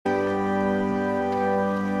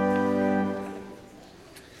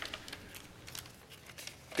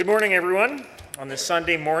Good morning, everyone. On this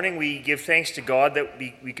Sunday morning, we give thanks to God that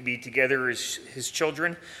we could be together as His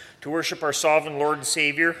children to worship our sovereign Lord and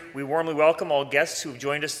Savior. We warmly welcome all guests who have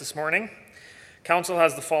joined us this morning. Council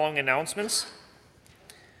has the following announcements.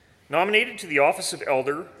 Nominated to the office of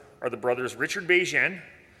elder are the brothers Richard Bejean,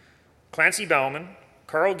 Clancy Bauman,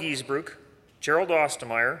 Carl Giesbruck, Gerald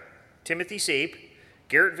Ostermeyer, Timothy Sape,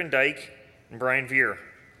 Garrett Van Dyke, and Brian Veer.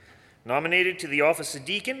 Nominated to the office of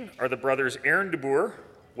deacon are the brothers Aaron DeBoer,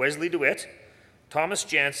 Wesley DeWitt, Thomas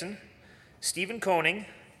Jansen, Stephen Koning,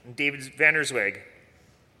 and David Vandersweg.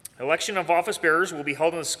 Election of office bearers will be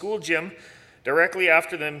held in the school gym directly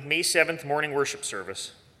after the May 7th morning worship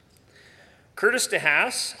service. Curtis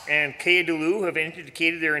DeHaas and Kaya DeLu have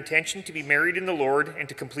indicated their intention to be married in the Lord and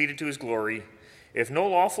to complete it to His glory. If no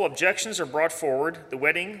lawful objections are brought forward, the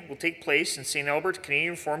wedding will take place in St. Albert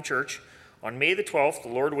Canadian Reformed Church on May the 12th, the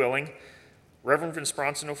Lord willing, Reverend Vince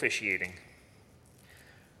Bronson officiating.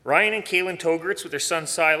 Ryan and Kaylin Togritz with their son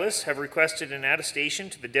Silas have requested an attestation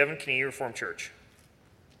to the Devon Canadian Reformed Church.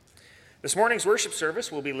 This morning's worship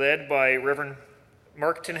service will be led by Reverend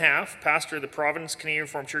Mark Haaf, pastor of the Providence Canadian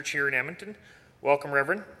Reformed Church here in Edmonton. Welcome,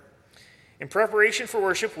 Reverend. In preparation for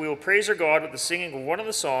worship, we will praise our God with the singing of one of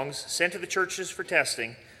the songs sent to the churches for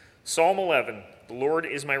testing, Psalm 11, The Lord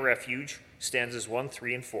is my refuge, stanzas 1,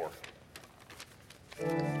 3, and 4.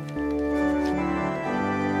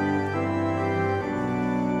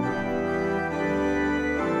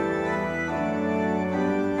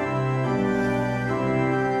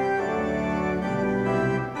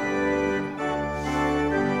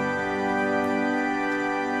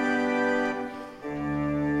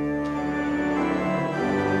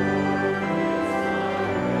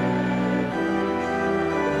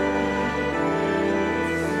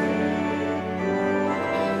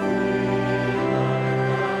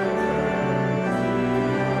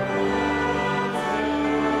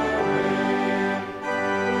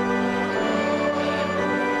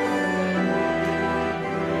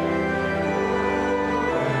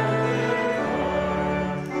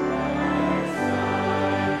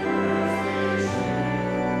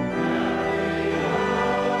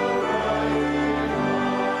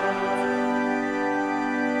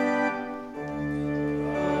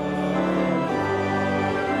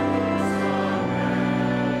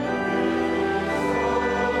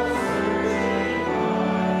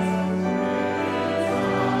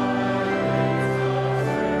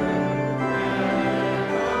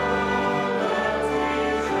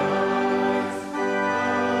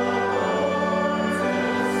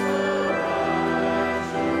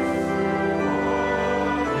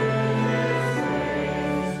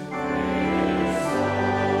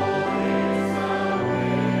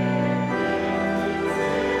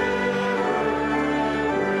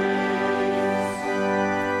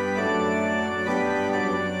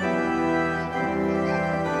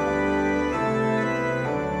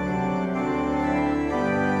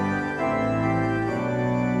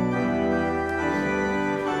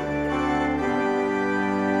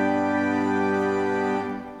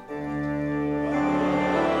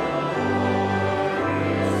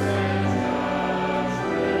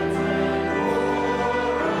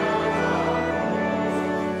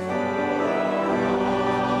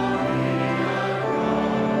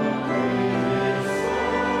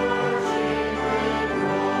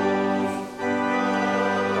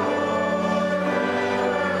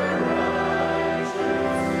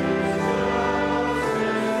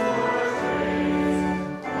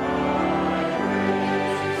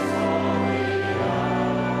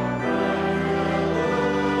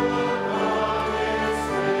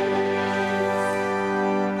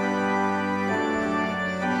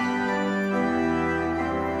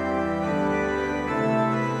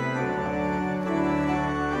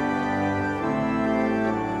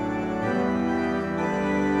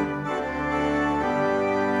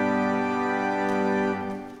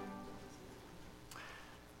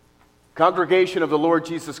 Congregation of the Lord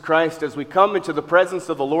Jesus Christ, as we come into the presence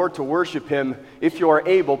of the Lord to worship Him, if you are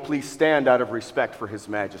able, please stand out of respect for His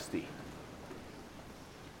majesty.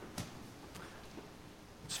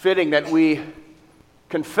 It's fitting that we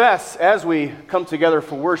confess as we come together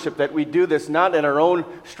for worship that we do this not in our own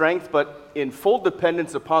strength, but in full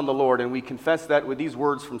dependence upon the Lord, and we confess that with these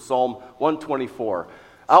words from Psalm 124.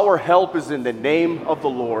 Our help is in the name of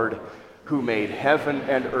the Lord, who made heaven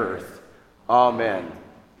and earth. Amen.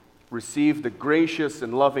 Receive the gracious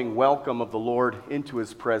and loving welcome of the Lord into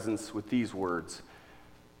His presence with these words.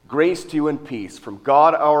 Grace to you and peace from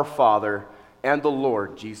God our Father and the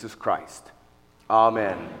Lord Jesus Christ.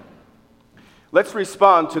 Amen. Let's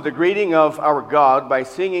respond to the greeting of our God by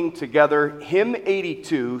singing together Hymn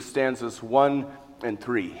 82, stanzas 1 and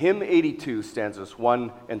 3. Hymn 82, stanzas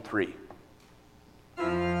 1 and 3.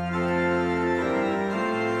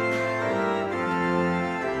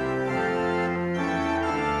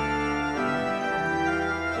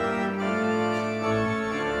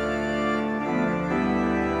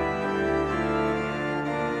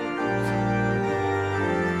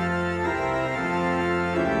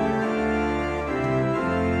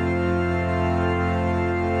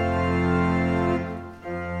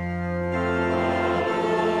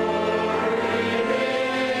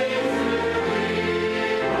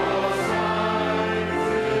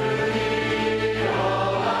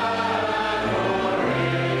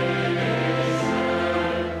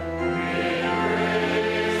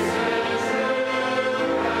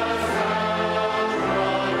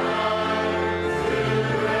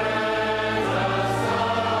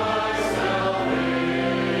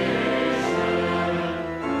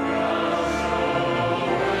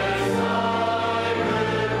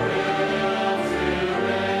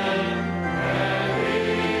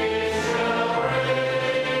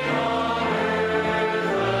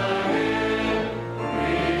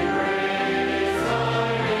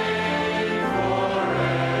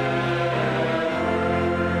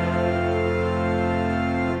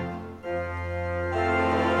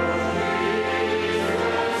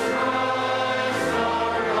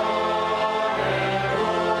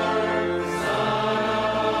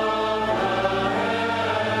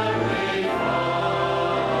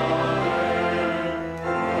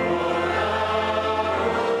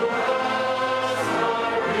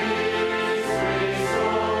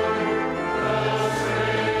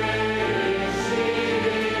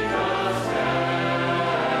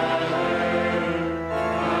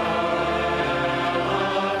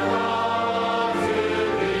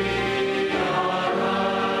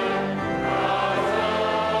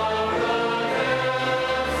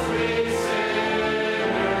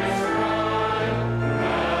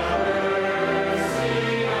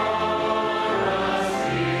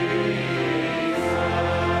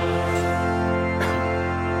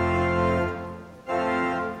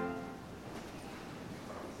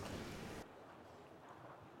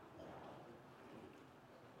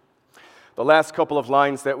 The last couple of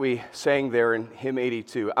lines that we sang there in hymn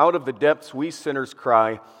 82. Out of the depths we sinners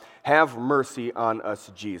cry, have mercy on us,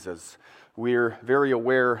 Jesus. We're very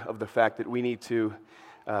aware of the fact that we need to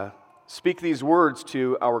speak these words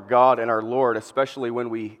to our God and our Lord, especially when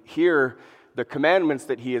we hear the commandments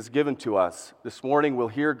that He has given to us. This morning we'll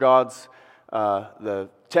hear God's, the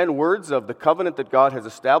 10 words of the covenant that God has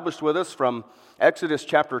established with us from Exodus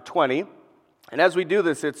chapter 20. And as we do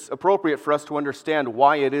this, it's appropriate for us to understand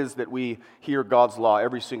why it is that we hear God's law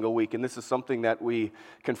every single week. And this is something that we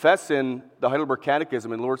confess in the Heidelberg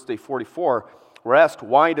Catechism in Lord's Day 44. We're asked,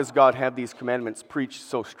 why does God have these commandments preached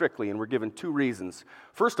so strictly? And we're given two reasons.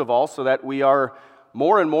 First of all, so that we are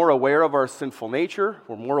more and more aware of our sinful nature.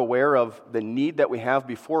 We're more aware of the need that we have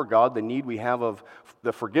before God, the need we have of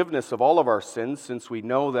the forgiveness of all of our sins, since we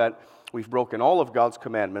know that we've broken all of God's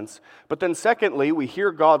commandments. But then secondly, we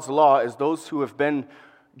hear God's law as those who have been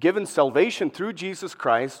given salvation through Jesus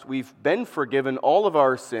Christ. We've been forgiven all of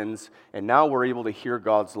our sins, and now we're able to hear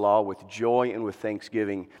God's law with joy and with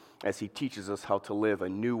thanksgiving as He teaches us how to live a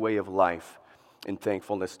new way of life in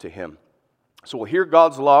thankfulness to Him. So we'll hear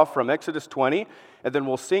God's law from Exodus 20, and then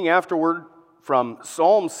we'll sing afterward from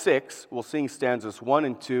Psalm 6. We'll sing stanzas 1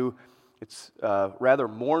 and 2. It's a rather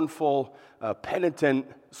mournful, penitent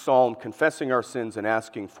psalm confessing our sins and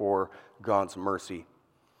asking for God's mercy.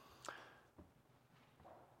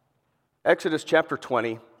 Exodus chapter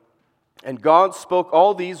 20, and God spoke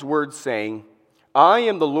all these words, saying, I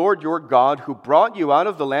am the Lord your God, who brought you out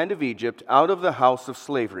of the land of Egypt, out of the house of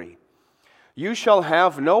slavery. You shall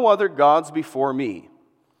have no other gods before me.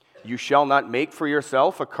 You shall not make for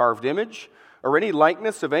yourself a carved image, or any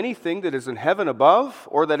likeness of anything that is in heaven above,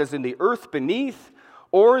 or that is in the earth beneath,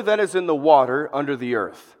 or that is in the water under the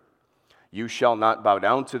earth. You shall not bow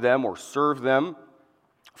down to them or serve them.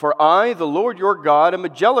 For I, the Lord your God, am a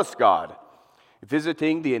jealous God,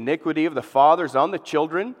 visiting the iniquity of the fathers on the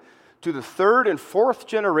children, to the third and fourth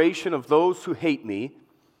generation of those who hate me,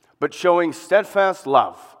 but showing steadfast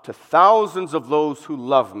love to thousands of those who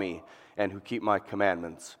love me and who keep my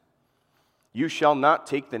commandments. You shall not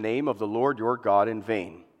take the name of the Lord your God in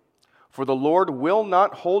vain, for the Lord will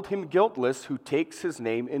not hold him guiltless who takes his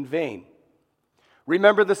name in vain.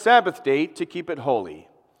 Remember the Sabbath day to keep it holy.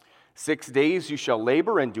 6 days you shall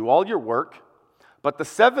labor and do all your work, but the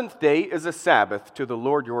seventh day is a Sabbath to the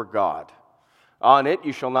Lord your God. On it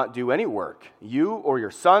you shall not do any work, you or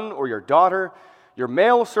your son or your daughter, your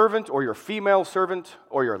male servant or your female servant,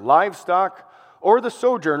 or your livestock, or the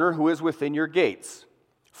sojourner who is within your gates.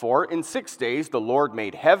 For in 6 days the Lord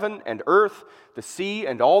made heaven and earth, the sea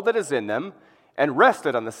and all that is in them, and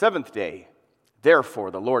rested on the seventh day. Therefore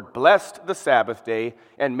the Lord blessed the Sabbath day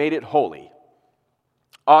and made it holy.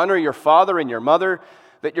 Honor your father and your mother,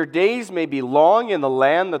 that your days may be long in the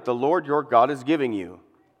land that the Lord your God is giving you.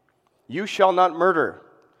 You shall not murder.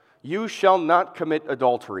 You shall not commit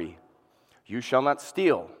adultery. You shall not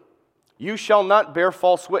steal. You shall not bear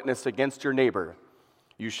false witness against your neighbor.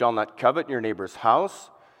 You shall not covet your neighbor's house.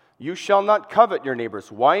 You shall not covet your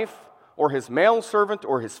neighbor's wife, or his male servant,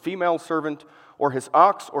 or his female servant, or his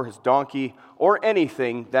ox, or his donkey, or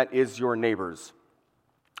anything that is your neighbor's.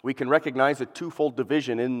 We can recognize a twofold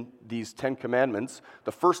division in these 10 commandments.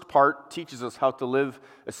 The first part teaches us how to live,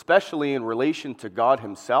 especially in relation to God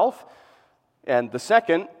himself. And the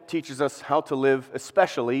second teaches us how to live,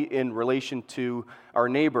 especially in relation to our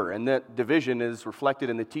neighbor. And that division is reflected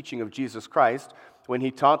in the teaching of Jesus Christ when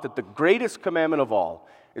he taught that the greatest commandment of all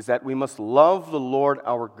is that we must love the Lord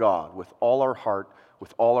our God with all our heart,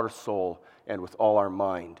 with all our soul, and with all our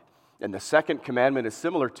mind. And the second commandment is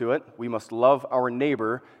similar to it. We must love our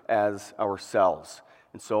neighbor as ourselves.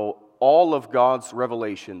 And so all of God's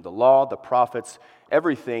revelation, the law, the prophets,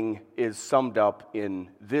 everything is summed up in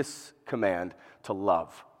this command to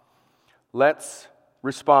love. Let's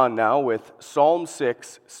respond now with Psalm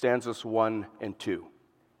 6, stanzas 1 and 2.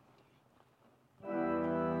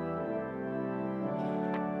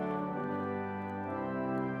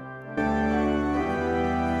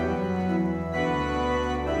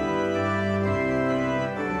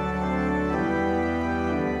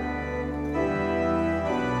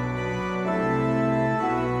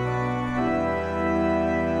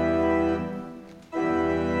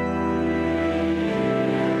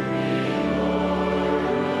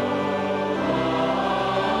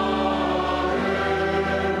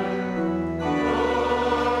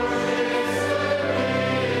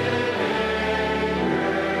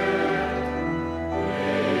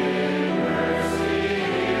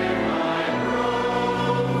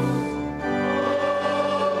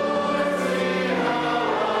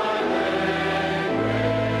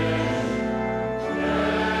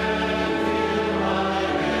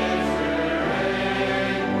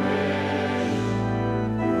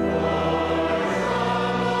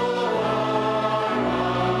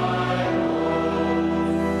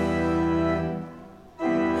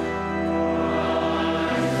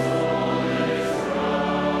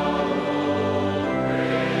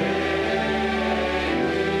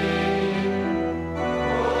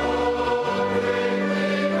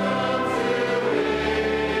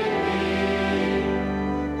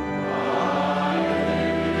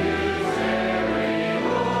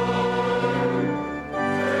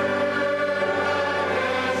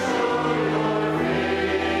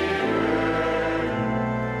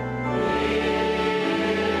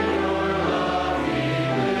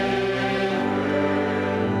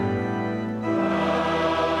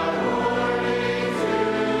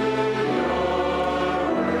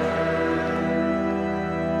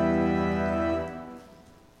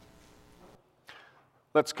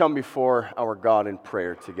 Let's come before our God in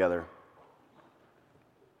prayer together.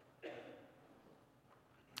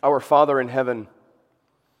 Our Father in heaven,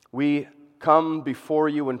 we come before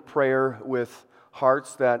you in prayer with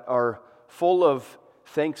hearts that are full of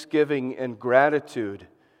thanksgiving and gratitude,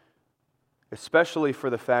 especially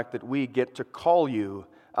for the fact that we get to call you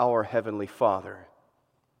our Heavenly Father.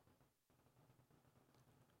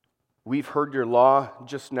 We've heard your law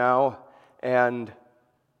just now, and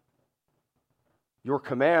your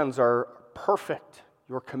commands are perfect.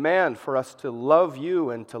 Your command for us to love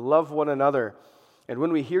you and to love one another. And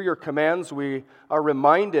when we hear your commands, we are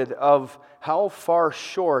reminded of how far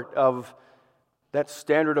short of that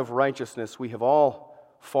standard of righteousness we have all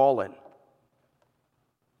fallen.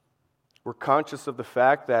 We're conscious of the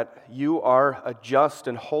fact that you are a just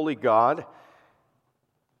and holy God,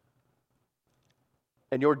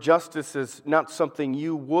 and your justice is not something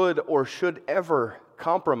you would or should ever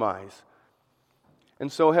compromise.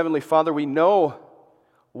 And so, Heavenly Father, we know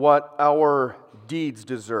what our deeds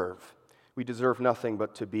deserve. We deserve nothing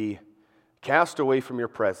but to be cast away from your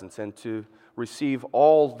presence and to receive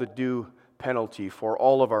all the due penalty for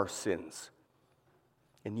all of our sins.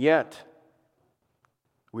 And yet,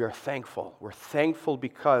 we are thankful. We're thankful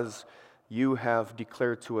because you have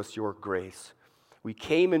declared to us your grace. We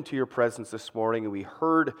came into your presence this morning and we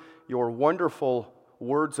heard your wonderful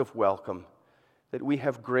words of welcome, that we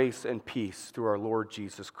have grace and peace through our Lord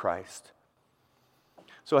Jesus Christ.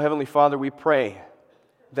 So, Heavenly Father, we pray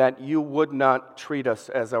that you would not treat us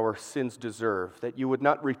as our sins deserve, that you would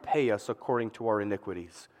not repay us according to our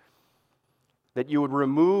iniquities. that you would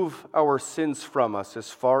remove our sins from us as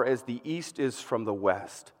far as the east is from the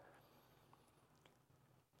west.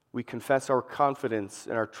 We confess our confidence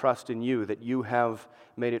and our trust in you that you have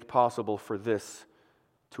made it possible for this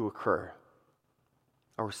to occur.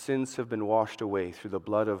 Our sins have been washed away through the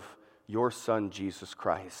blood of your Son, Jesus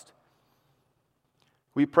Christ.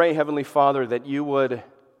 We pray, Heavenly Father, that you would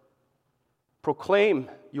proclaim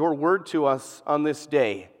your word to us on this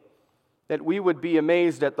day, that we would be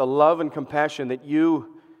amazed at the love and compassion that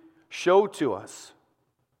you show to us,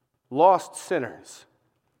 lost sinners,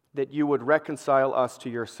 that you would reconcile us to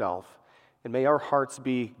yourself. And may our hearts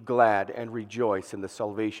be glad and rejoice in the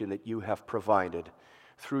salvation that you have provided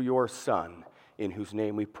through your Son, in whose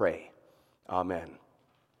name we pray. Amen.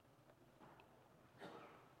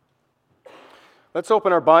 Let's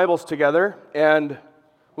open our Bibles together, and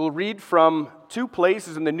we'll read from two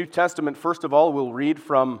places in the New Testament. First of all, we'll read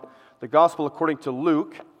from the Gospel according to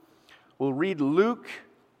Luke. We'll read Luke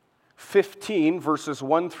 15, verses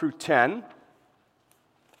 1 through 10.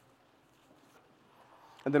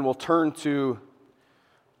 And then we'll turn to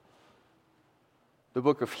the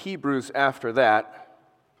book of Hebrews after that.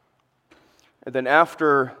 And then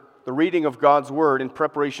after the reading of God's Word in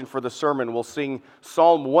preparation for the sermon, we'll sing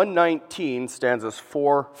Psalm 119, stanzas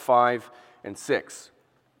 4, 5, and 6.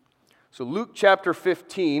 So Luke chapter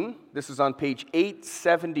 15, this is on page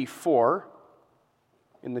 874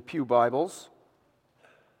 in the Pew Bibles.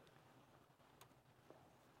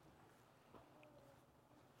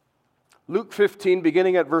 Luke 15,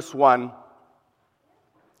 beginning at verse 1.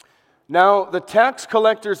 Now the tax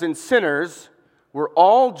collectors and sinners were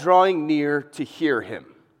all drawing near to hear him.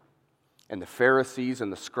 And the Pharisees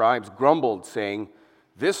and the scribes grumbled, saying,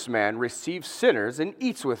 "This man receives sinners and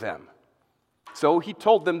eats with them." So he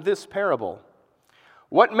told them this parable.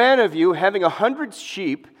 "What man of you, having 100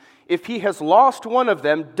 sheep, if he has lost one of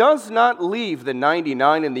them, does not leave the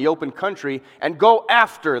 99 in the open country and go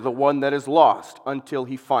after the one that is lost until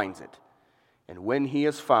he finds it? And when he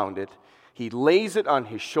has found it, he lays it on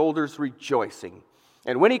his shoulders, rejoicing.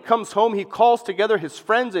 And when he comes home, he calls together his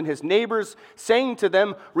friends and his neighbors, saying to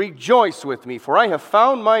them, 'Rejoice with me, for I have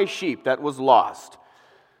found my sheep that was lost.'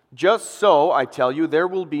 Just so, I tell you, there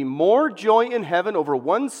will be more joy in heaven over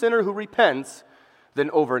one sinner who repents than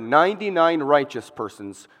over 99 righteous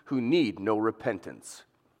persons who need no repentance.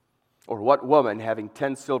 Or what woman, having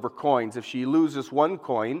 10 silver coins, if she loses one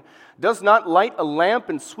coin, does not light a lamp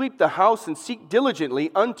and sweep the house and seek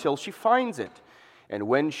diligently until she finds it? And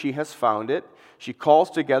when she has found it, she calls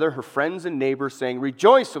together her friends and neighbors, saying,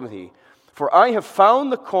 'Rejoice with me, for I have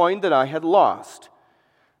found the coin that I had lost.'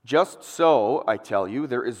 Just so, I tell you,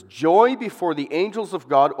 there is joy before the angels of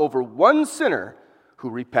God over one sinner who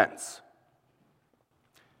repents."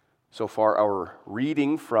 So far, our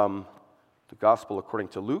reading from the Gospel according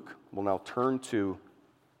to Luke. We'll now turn to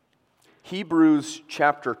Hebrews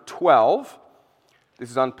chapter 12. This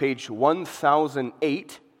is on page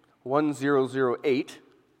 1008, 1008.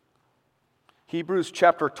 Hebrews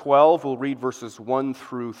chapter 12, we'll read verses 1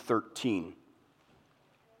 through 13.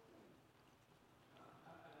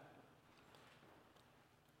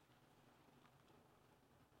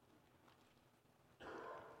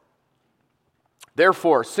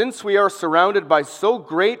 "Therefore, since we are surrounded by so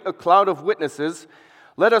great a cloud of witnesses,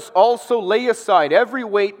 let us also lay aside every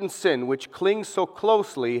weight and sin which clings so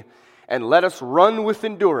closely, and let us run with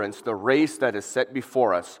endurance the race that is set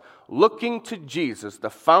before us, looking to Jesus, the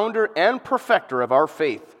founder and perfecter of our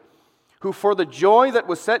faith, who for the joy that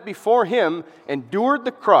was set before him endured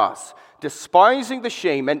the cross, despising the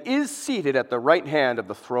shame, and is seated at the right hand of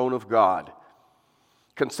the throne of God.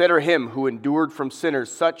 Consider him who endured from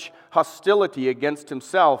sinners such hostility against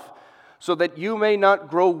himself, so that you may not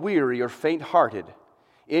grow weary or faint-hearted.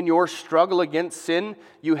 In your struggle against sin,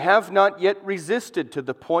 you have not yet resisted to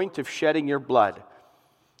the point of shedding your blood.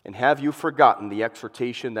 And have you forgotten the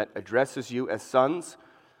exhortation that addresses you as sons?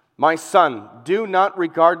 My son, do not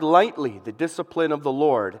regard lightly the discipline of the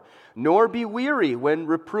Lord, nor be weary when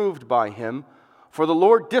reproved by him, for the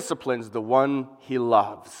Lord disciplines the one he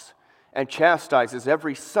loves, and chastises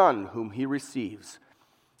every son whom he receives.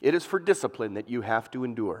 It is for discipline that you have to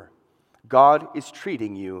endure. God is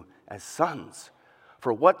treating you as sons.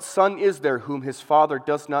 For what son is there whom his father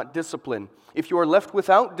does not discipline? If you are left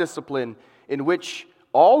without discipline, in which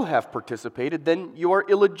all have participated, then you are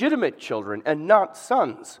illegitimate children and not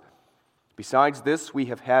sons. Besides this, we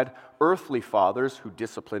have had earthly fathers who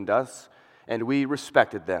disciplined us, and we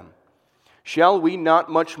respected them. Shall we not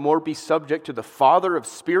much more be subject to the Father of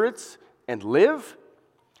spirits and live?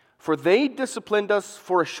 For they disciplined us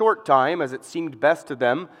for a short time, as it seemed best to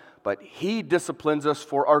them, but he disciplines us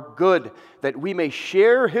for our good, that we may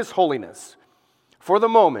share his holiness. For the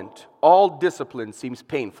moment, all discipline seems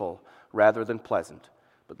painful rather than pleasant,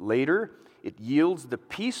 but later it yields the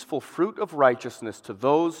peaceful fruit of righteousness to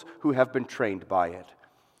those who have been trained by it.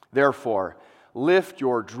 Therefore, lift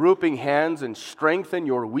your drooping hands and strengthen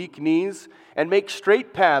your weak knees, and make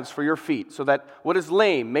straight paths for your feet, so that what is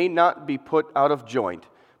lame may not be put out of joint,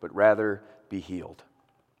 but rather be healed.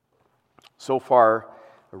 So far,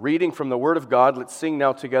 a reading from the Word of God. Let's sing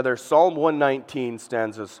now together Psalm 119,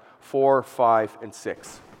 stanzas 4, 5, and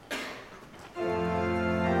 6.